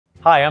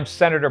Hi, I'm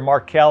Senator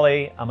Mark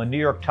Kelly. I'm a New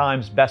York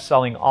Times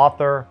bestselling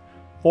author,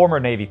 former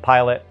Navy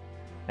pilot,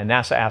 and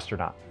NASA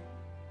astronaut.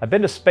 I've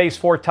been to space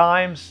 4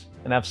 times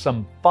and have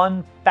some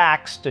fun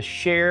facts to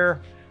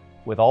share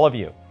with all of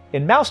you.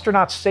 In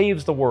Mousetronaut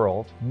Saves the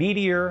World,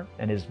 Meteor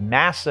and his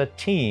NASA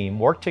team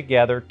worked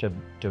together to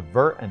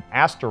divert an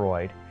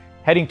asteroid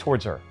heading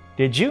towards Earth.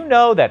 Did you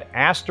know that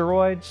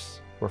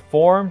asteroids were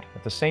formed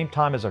at the same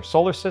time as our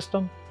solar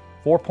system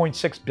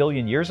 4.6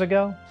 billion years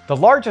ago? The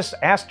largest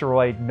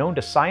asteroid known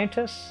to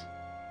scientists,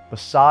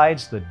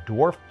 besides the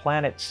dwarf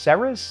planet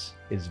Ceres,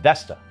 is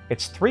Vesta.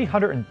 It's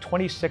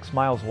 326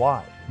 miles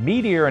wide.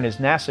 Meteor and his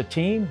NASA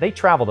team, they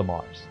travel to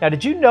Mars. Now,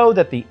 did you know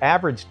that the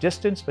average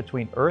distance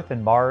between Earth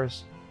and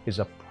Mars is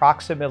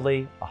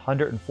approximately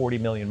 140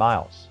 million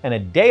miles? And a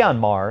day on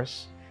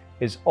Mars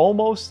is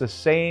almost the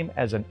same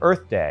as an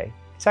Earth day.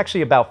 It's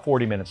actually about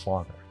 40 minutes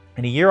longer.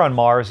 And a year on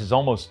Mars is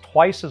almost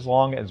twice as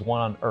long as one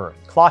on Earth,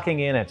 clocking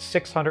in at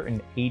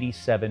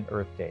 687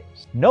 Earth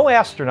days. No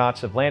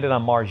astronauts have landed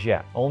on Mars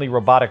yet, only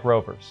robotic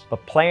rovers.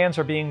 But plans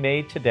are being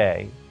made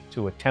today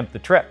to attempt the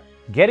trip.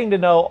 Getting to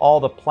know all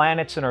the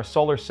planets in our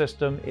solar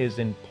system is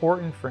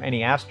important for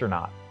any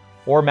astronaut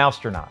or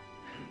mousetronaut.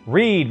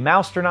 Read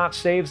Mousetronaut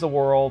Saves the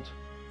World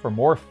for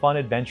more fun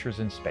adventures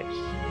in space.